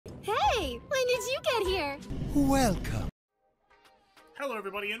time did you get here? Welcome. Hello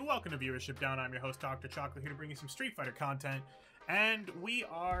everybody and welcome to Viewership Down. I'm your host Dr. Chocolate, here to bring you some Street Fighter content. And we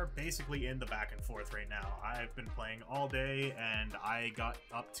are basically in the back and forth right now. I've been playing all day and I got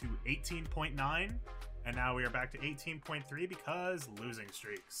up to 18.9 and now we are back to 18.3 because losing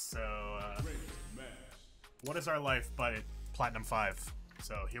streaks. So what is our life but Platinum 5?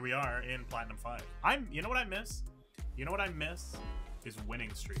 So here we are in Platinum 5. You know what I miss? You know what I miss is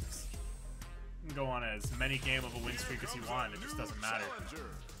winning streaks. You can go on as many game of a win streak as you want, it just doesn't matter.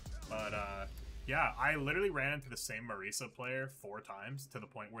 But yeah, I literally ran into the same Marisa player 4 times to the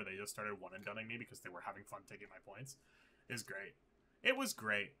point where they just started one-and-dunning me because they were having fun taking my points. It was great. It was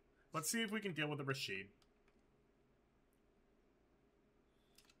great. Let's see if we can deal with the Rashid.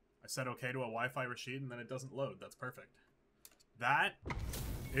 I said okay to a Wi-Fi Rashid and then it doesn't load. That's perfect. That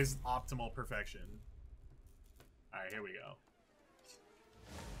is optimal perfection. Alright, here we go.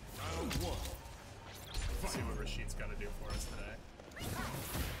 Round 1. Let's see what Rashid's got to do for us today.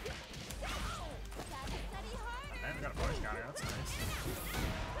 Oh, man, we got a push counter. That's nice.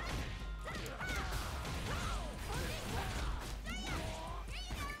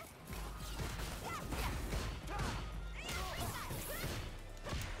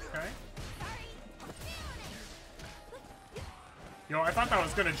 Okay. Yo, I thought that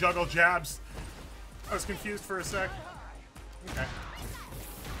was gonna juggle jabs. I was confused for a sec. Okay.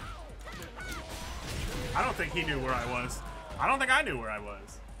 I don't think he knew where I was. I don't think I knew where I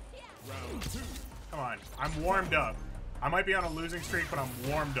was. Round 2. Come on. I'm warmed up. I might be on a losing streak, but I'm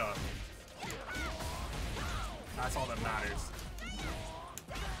warmed up. That's all that matters.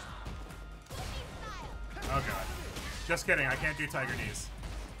 Oh god. Just kidding. I can't do Tiger Knees.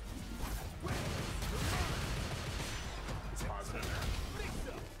 It's positive.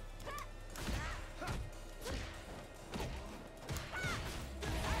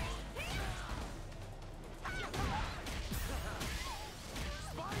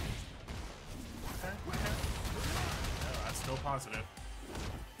 Positive.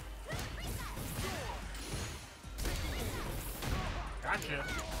 Gotcha.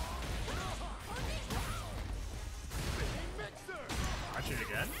 Gotcha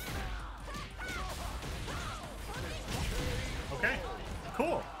again. Okay.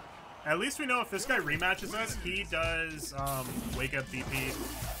 Cool. At least we know if this guy rematches us, he does wake up BP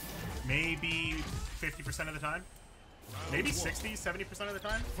maybe 50% of the time. Maybe 60, 70% of the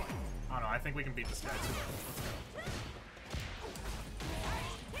time. I don't know. I think we can beat this guy too. Let's go.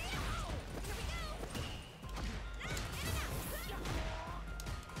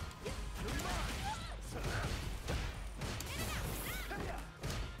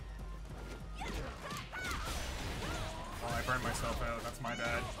 I burned myself out. That's my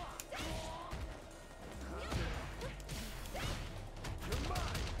bad.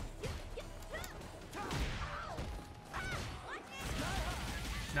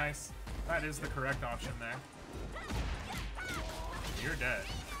 Nice. That is the correct option there. You're dead.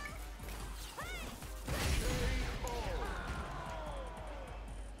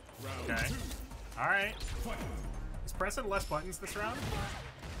 Okay. Alright. Is pressing less buttons this round?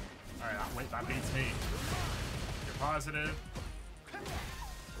 Alright, wait, that beats me. You're positive.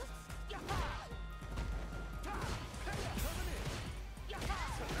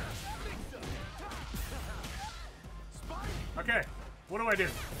 Okay, what do I do?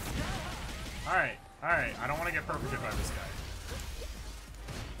 Alright, alright, I don't want to get perfected by this guy.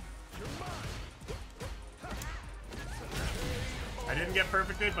 I didn't get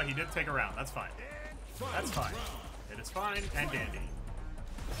perfected, but he did take a round. That's fine. That's fine. It is fine and dandy.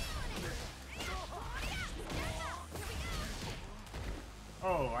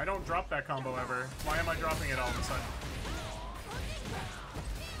 Oh, I don't drop that combo ever. Why am I dropping it all of a sudden?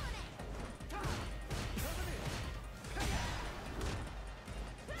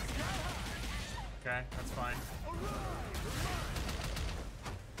 Okay, that's fine.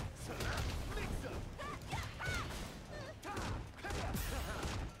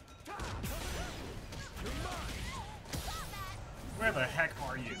 Where the heck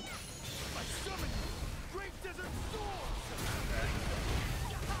are you? Okay.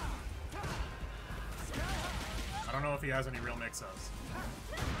 I don't know if he has any real mix-ups.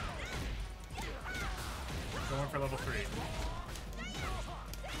 Going for level 3.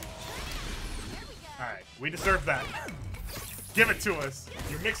 Alright, we deserve that. Give it to us.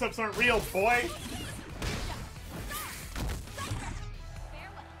 Your mix-ups aren't real, boy!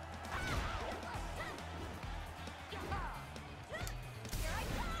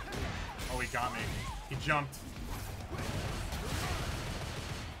 Oh, he got me. He jumped.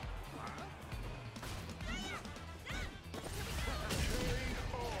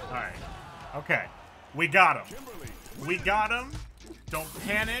 Alright. Okay. We got him. We got him. Don't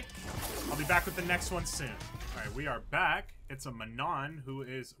panic. I'll be back with the next one soon. Alright, we are back. It's a Manon who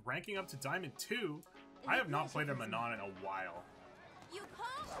is ranking up to Diamond 2. I have not played a Manon in a while.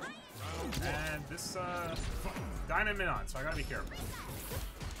 And this, Diamond Manon, so I gotta be careful.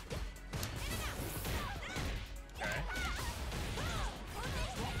 Okay.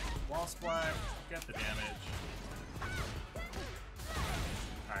 Wall splat, get the damage.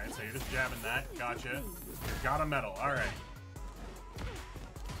 Alright, so you're just jabbing that. Gotcha. Got a medal. Alright.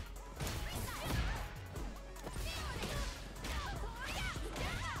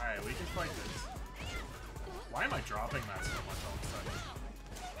 Alright, we can fight this. Why am I dropping that so much all of a sudden?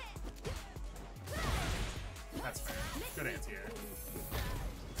 That's fair. Good anti-air.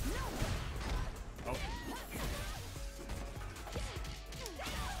 Oh.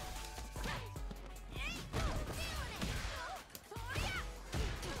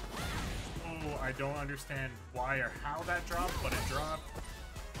 Oh, I don't understand why or how that dropped, but it dropped.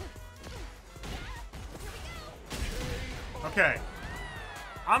 Okay.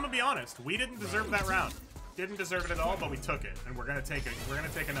 I'm gonna be honest, we didn't deserve that round. Didn't deserve it at all, but we took it, and we're gonna take it. We're gonna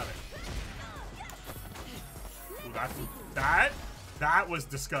take another. Ooh, that was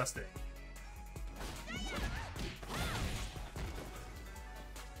disgusting.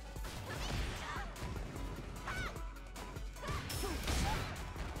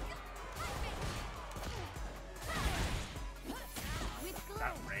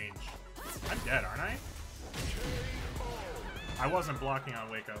 That range. I'm dead, aren't I? I wasn't blocking on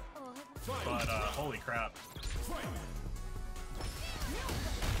Wake Up, but holy crap.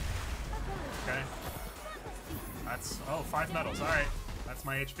 Okay. That's, oh, 5 medals, alright. That's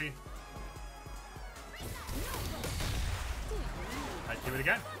my HP. I'd do it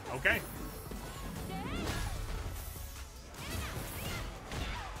again. Okay.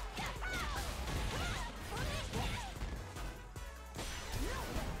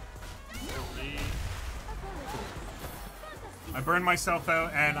 I burned myself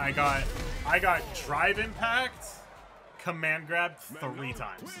out, and I got drive impact, command grab 3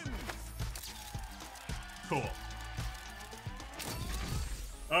 times. Cool.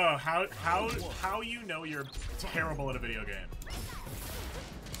 Oh, how you know you're terrible at a video game?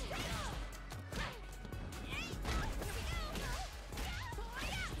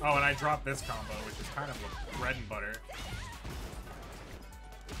 Oh, and I dropped this combo, which is kind of bread and butter.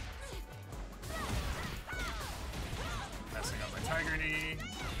 Messing up my Tiger Knee.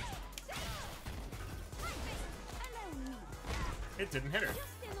 It didn't hit her.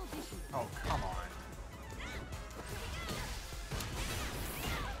 Oh, come on.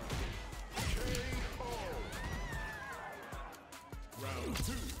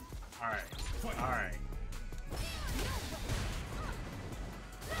 Alright. Alright.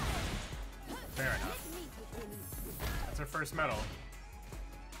 Fair enough. That's our first medal.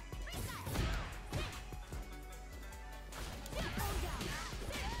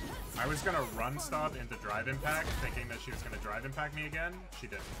 I was gonna run stop into drive impact, thinking that she was gonna drive impact me again. She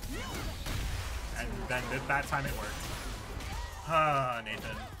didn't. And then that time it worked. Ah,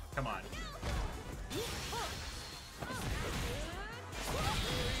 Nathan. Come on.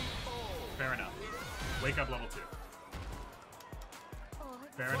 Fair enough. Wake Up level 2.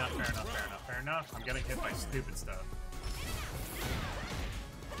 Fair enough, fair enough, fair enough, fair enough. I'm getting hit by stupid stuff.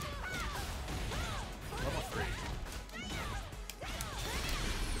 Level 3.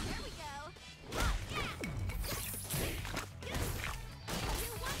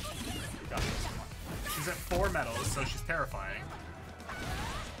 Got this. She's at 4 medals, so she's terrifying.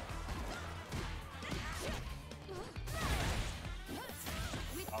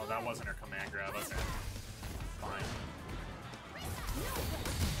 Oh, that wasn't her command grab. Okay. Fine.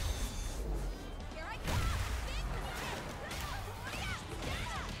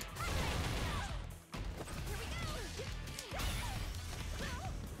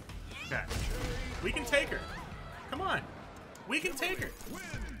 Okay. We can take her. Come on. We can take her.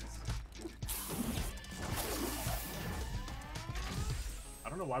 I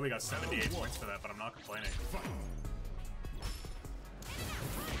don't know why we got 78 points for that, but I'm not complaining.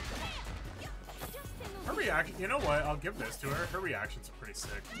 Her reaction, you know what? I'll give this to her. Her reactions are pretty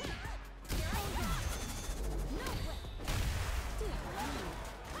sick.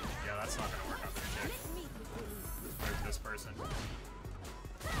 Yeah, that's not gonna work on this chick. Or this person.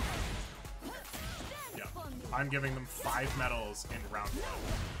 Yeah. I'm giving them 5 medals in round 1.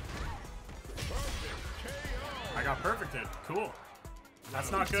 I got perfected. Cool.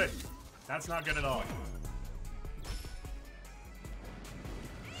 That's not good. That's not good at all.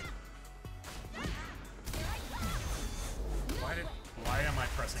 Why Why am I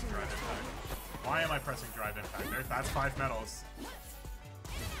pressing drive impact? Why am I pressing drive impact? There, that's 5 medals.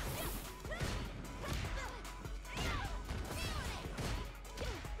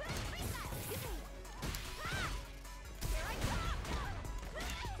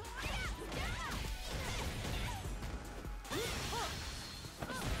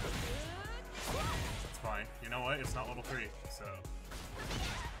 It's fine. You know what? It's not level 3, so...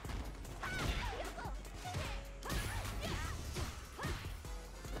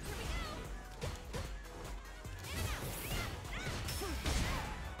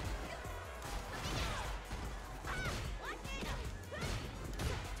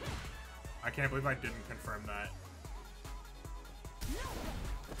 I can't believe I didn't confirm that.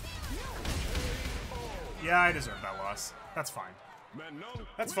 Yeah, I deserve that loss. That's fine.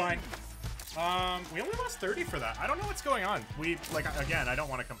 That's fine. We only lost 30 for that. I don't know what's going on. We, like, again, I don't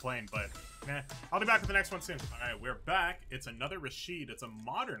want to complain, but, meh. I'll be back with the next one soon. Alright, we're back. It's another Rashid. It's a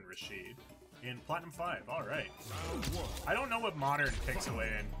modern Rashid in Platinum 5. Alright. I don't know what modern takes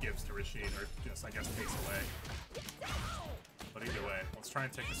away and gives to Rashid, or just, I guess, takes away. But either way, let's try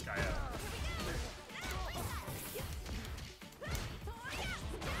and take this guy out.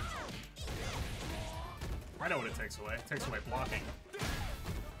 I know what it takes away. It takes away blocking.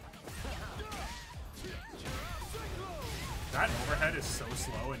 That overhead is so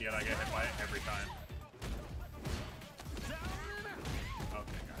slow, and yet I get hit by it every time.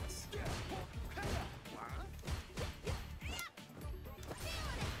 Okay, guys.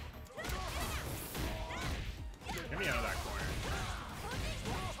 Get me out of that corner.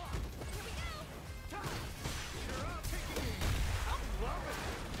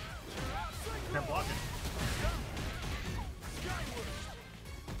 Can't block it.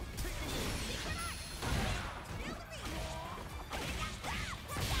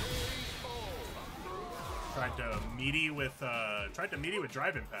 Tried to meaty with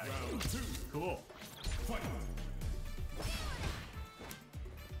drive impact. Cool.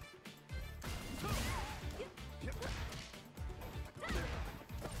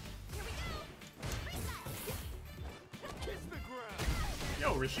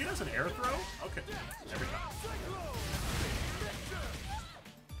 Yo, Rashid has an air throw? Okay. Every time.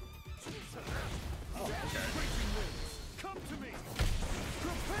 Oh, okay.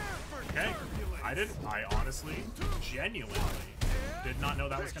 Okay. I honestly, genuinely did not know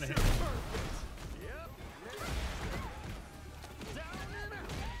that was gonna hit me.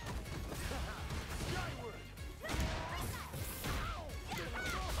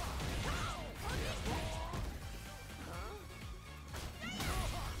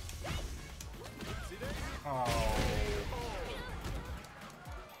 Oh.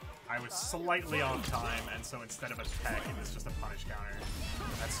 I was slightly off time, and so instead of a tech, it was just a punish counter.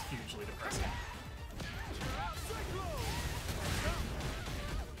 That's hugely depressing.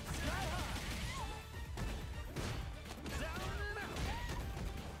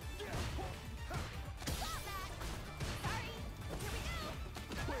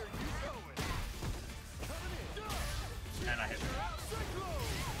 And I hit him.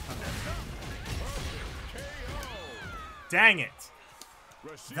 Dang it!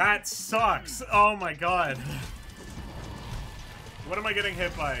 That sucks! Oh my god. What am I getting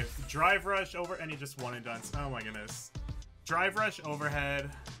hit by? Drive rush over, and he just one and done. Oh my goodness. Drive rush overhead,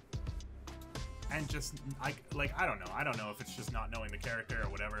 and just I don't know. I don't know if it's just not knowing the character or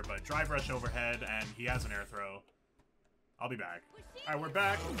whatever, but drive rush overhead, and he has an air throw. I'll be back. All right, we're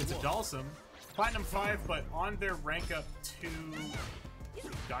back. It's a Dalsum, Platinum 5, but on their rank up to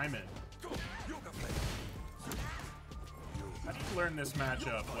Diamond. How do you learn this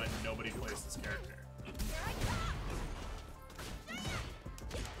matchup when nobody plays this character?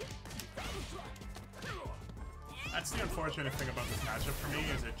 That's the unfortunate thing about this matchup for me,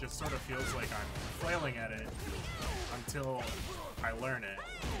 is it just sort of feels like I'm flailing at it until I learn it.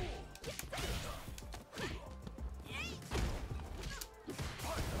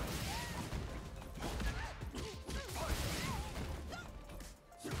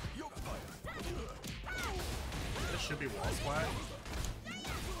 This should be wall splat.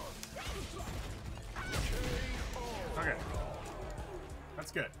 Okay.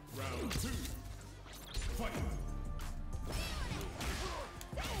 That's good. Round 2. Fight.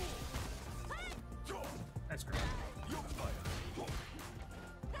 That's great.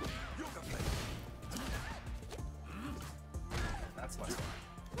 That's less fun.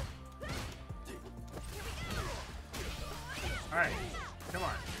 Alright, come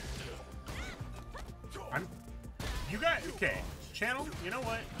on. You guys, okay, channel, you know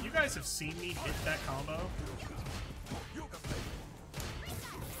what? You guys have seen me hit that combo.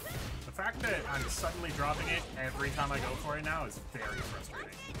 The fact fact that I'm suddenly dropping it every time I go for it now is very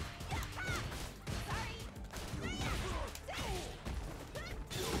frustrating.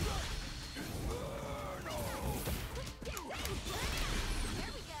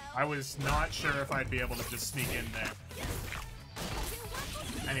 I was not sure if I'd be able to just sneak in there.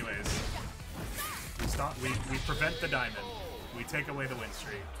 Anyways, we prevent the diamond. We take away the win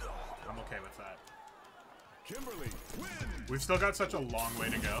streak. I'm okay with that. Kimberly, win. We've still got such a long way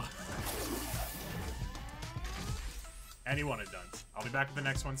to go. Anyone it does. I'll be back with the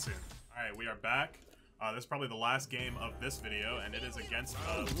next one soon. Alright, we are back. This is probably the last game of this video, and it is against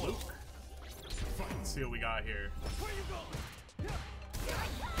Luke. Let's see what we got here. Where you going?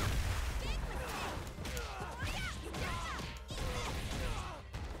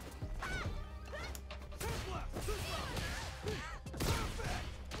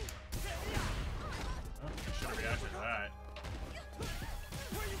 Should have reacted to that.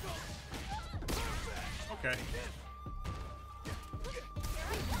 Okay.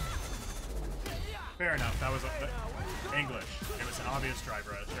 Fair enough. That was English. It was an obvious drive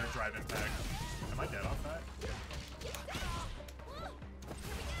rush or drive impact. Am I dead off that?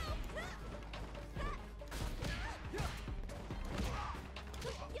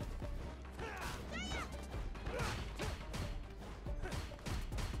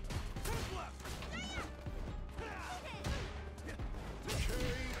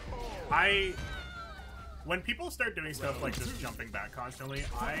 When people start doing stuff like just jumping back constantly,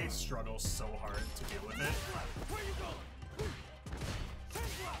 I struggle so hard to deal with it.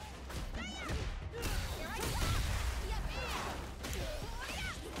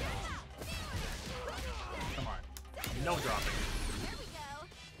 Come on. No dropping.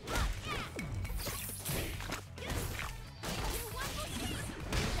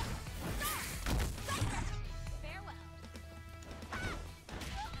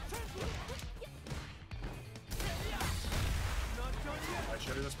 I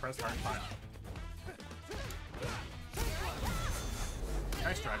should have just pressed hard punch.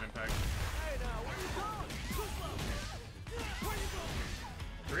 Nice drive impact.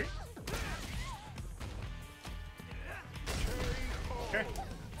 3? Okay,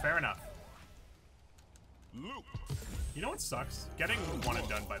 fair enough. You know what sucks? Getting one and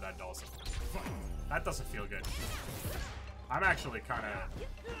done by that Dawson. That doesn't feel good. I'm actually kind of...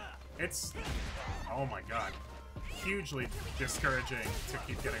 It's... Oh my god. Hugely discouraging to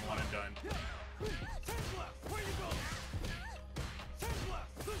keep getting one and done.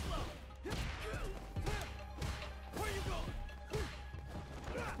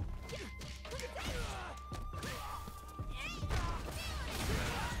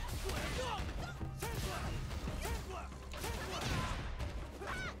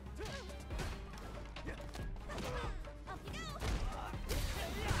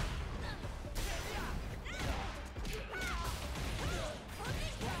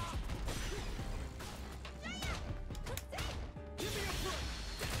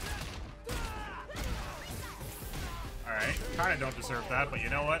 Kinda don't deserve that, but you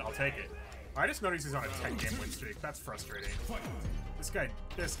know what? I'll take it. I just noticed he's on a 10-game win streak. That's frustrating. This guy's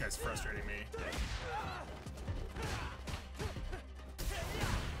frustrating me.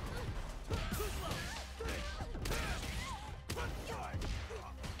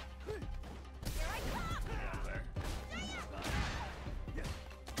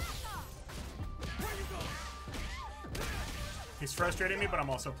 He's frustrating me, but I'm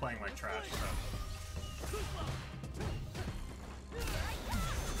also playing like trash, so.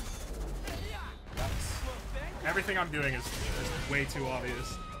 Everything I'm doing is way too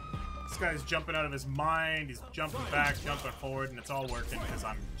obvious. This guy's jumping out of his mind, he's jumping back, jumping forward, and it's all working because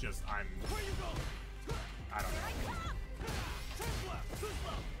I don't know.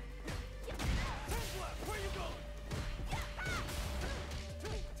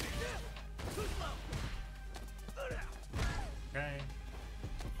 Okay.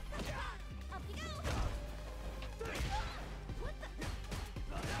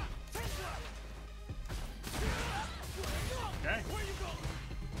 Okay.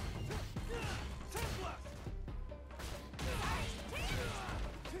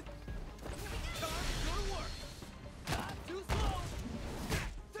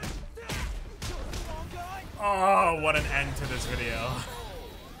 Oh, what an end to this video.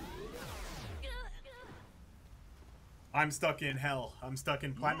 I'm stuck in hell. I'm stuck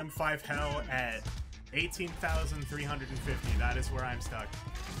in Platinum 5 hell at 18,350. That is where I'm stuck.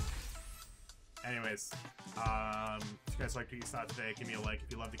 Anyways, if you guys liked what you saw today, give me a like.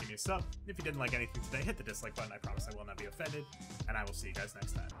 If you loved it, give me a sub. If you didn't like anything today, hit the dislike button. I promise I will not be offended. And I will see you guys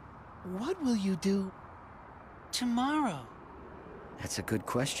next time. What will you do tomorrow? That's a good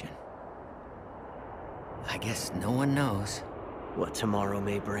question. I guess no one knows what tomorrow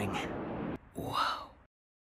may bring. Whoa.